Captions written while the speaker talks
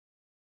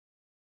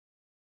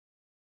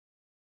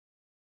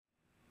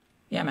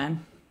Yeah,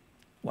 man.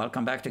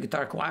 Welcome back to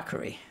Guitar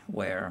Quackery,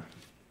 where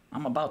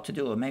I'm about to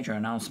do a major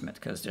announcement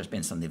because there's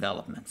been some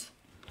developments.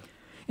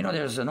 You know,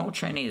 there's an old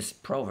Chinese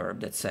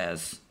proverb that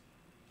says,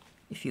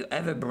 if you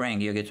ever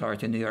bring your guitar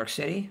to New York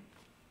City,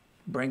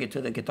 bring it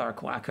to the Guitar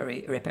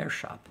Quackery repair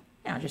shop.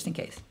 Yeah, just in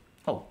case.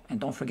 Oh, and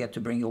don't forget to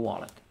bring your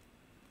wallet.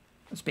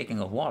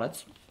 Speaking of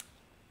wallets,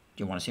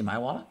 do you want to see my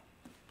wallet?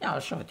 Yeah, I'll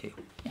show it to you.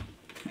 Yeah.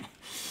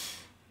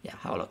 Yeah,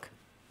 have a look.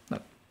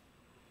 Look.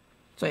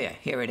 So yeah,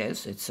 here it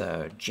is. It's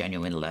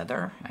genuine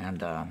leather,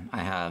 and I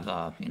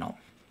have, you know,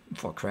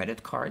 for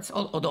credit cards.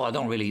 Although I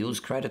don't really use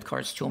credit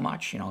cards too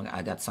much. You know,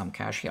 I got some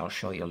cash here. I'll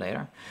show you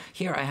later.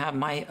 Here I have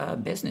my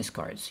business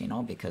cards, you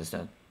know, because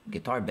the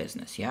guitar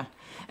business, yeah.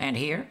 And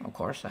here, of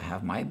course, I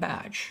have my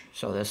badge.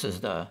 So this is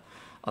the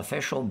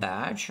official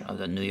badge of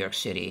the New York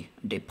City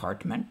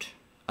Department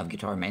of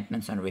Guitar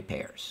Maintenance and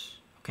Repairs.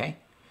 Okay,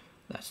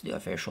 that's the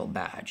official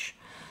badge.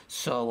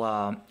 So,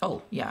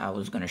 oh yeah, I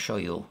was going to show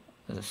you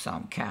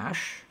some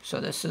cash. So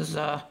this is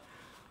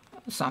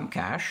some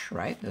cash,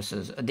 right? This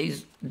is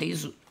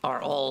these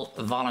are all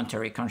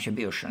voluntary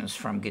contributions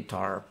from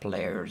guitar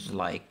players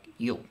like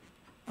you,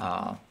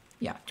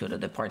 yeah, to the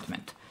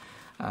department.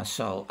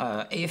 So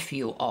if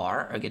you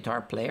are a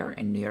guitar player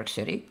in New York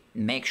City,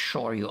 make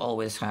sure you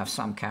always have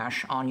some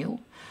cash on you,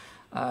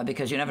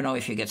 because you never know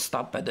if you get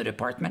stopped by the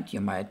department.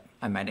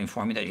 I might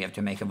inform you that you have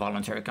to make a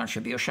voluntary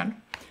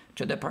contribution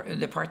to the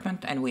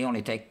department, and we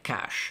only take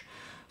cash.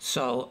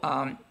 So,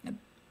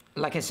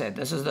 like I said,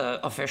 this is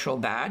the official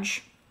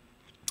badge.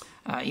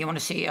 You want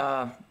to see?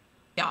 Yeah,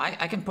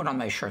 I can put on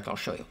my shirt. I'll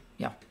show you.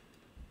 Yeah.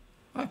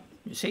 Oh,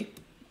 you see,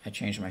 I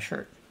changed my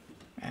shirt,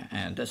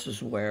 and this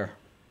is where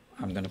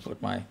I'm going to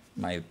put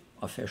my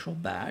official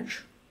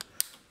badge,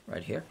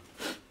 right here.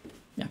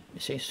 Yeah, you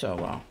see.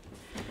 So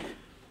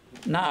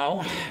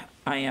now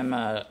I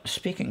am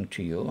speaking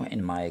to you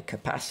in my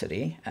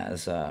capacity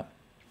as a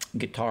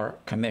guitar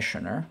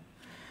commissioner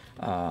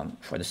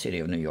for the city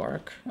of New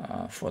York,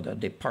 for the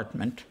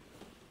Department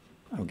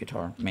of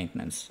Guitar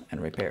Maintenance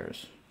and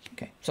Repairs.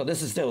 Okay, so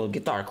this is still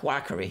Guitar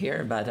Quackery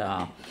here, but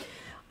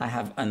I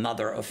have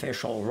another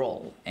official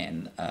role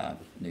in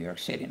New York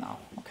City now.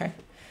 Okay,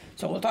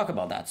 so we'll talk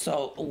about that.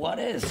 So what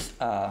is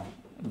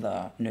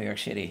the New York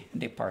City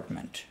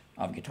Department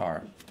of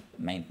Guitar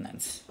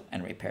Maintenance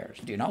and Repairs?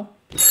 Do you know?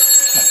 Oh,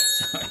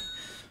 sorry.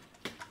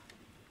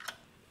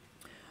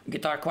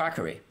 Guitar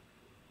Quackery.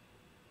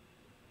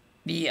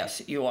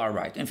 Yes, you are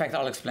right. In fact,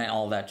 I'll explain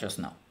all that just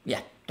now.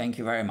 Yeah, thank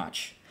you very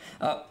much.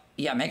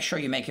 Yeah, make sure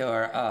you make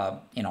your,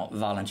 you know,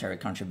 voluntary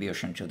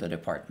contribution to the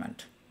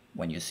department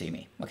when you see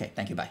me. Okay,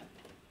 thank you, bye.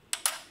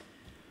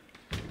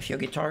 If your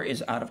guitar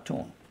is out of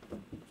tune,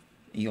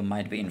 you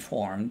might be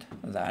informed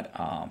that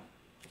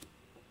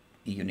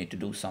you need to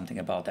do something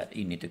about that.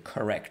 You need to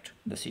correct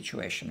the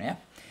situation,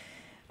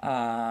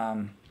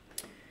 yeah?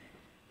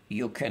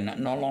 You can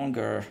no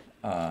longer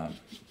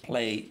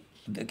play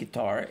the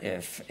guitar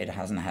if it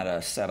hasn't had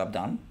a setup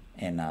done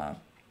in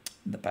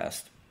the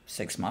past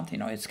 6 months. You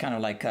know, it's kind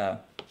of like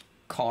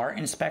car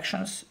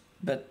inspections,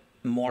 but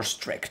more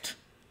strict,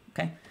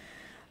 okay?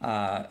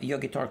 Your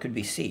guitar could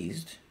be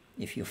seized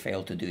if you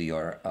fail to do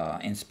your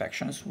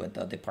inspections with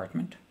the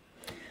department.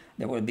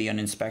 There will be an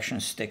inspection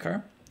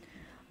sticker.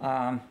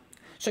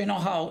 So you know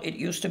how it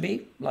used to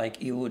be?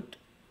 Like you would,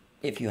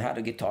 if you had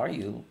a guitar,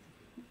 you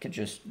could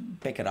just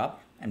pick it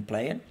up and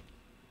play it.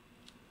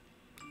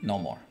 No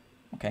more.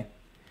 Okay,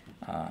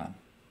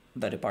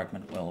 the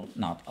department will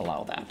not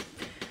allow that.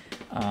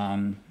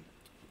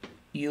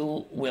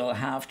 You will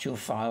have to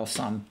file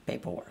some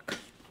paperwork.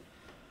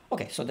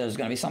 Okay, so there's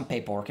going to be some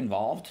paperwork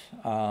involved.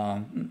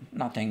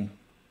 Nothing,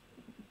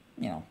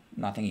 you know,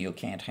 nothing you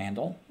can't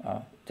handle.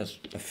 There's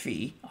a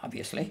fee,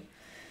 obviously.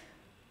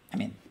 I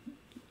mean,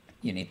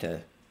 you need to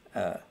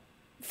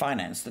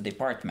finance the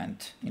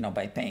department, you know,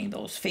 by paying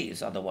those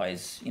fees.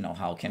 Otherwise, you know,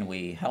 how can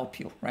we help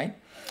you, right?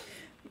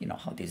 You know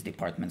how these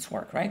departments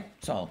work, right?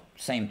 So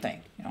same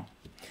thing, you know.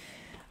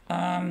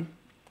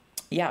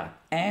 Yeah,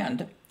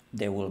 and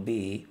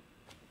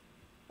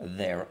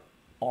there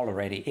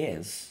already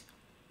is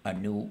a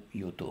new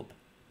YouTube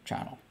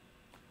channel.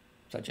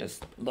 So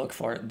just look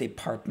for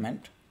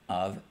Department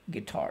of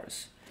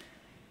Guitars.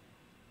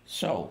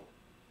 So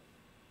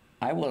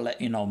I will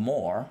let you know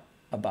more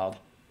about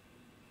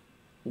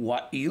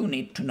what you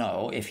need to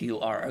know if you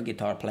are a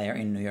guitar player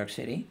in New York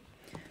City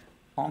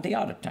on the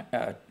other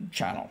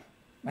channel.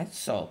 Right?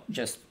 So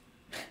just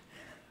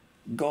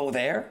go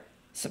there,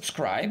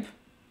 subscribe,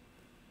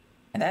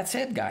 and that's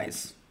it,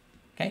 guys.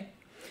 Okay?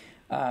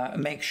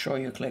 Make sure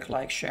you click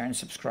like, share, and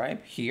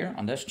subscribe here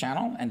on this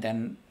channel, and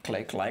then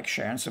click like,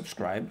 share, and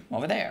subscribe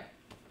over there.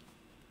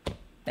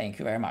 Thank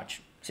you very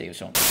much. See you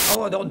soon.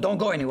 Oh, don't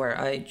go anywhere.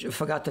 I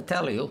forgot to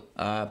tell you,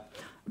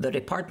 the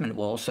department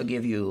will also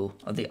give you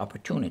the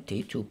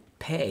opportunity to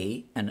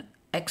pay an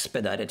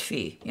expedited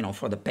fee, you know,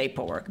 for the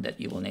paperwork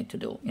that you will need to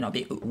do. You know,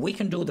 we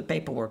can do the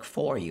paperwork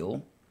for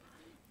you.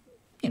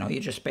 You know, you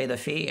just pay the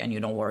fee and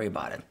you don't worry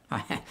about it.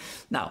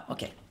 Now,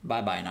 okay,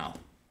 bye-bye now.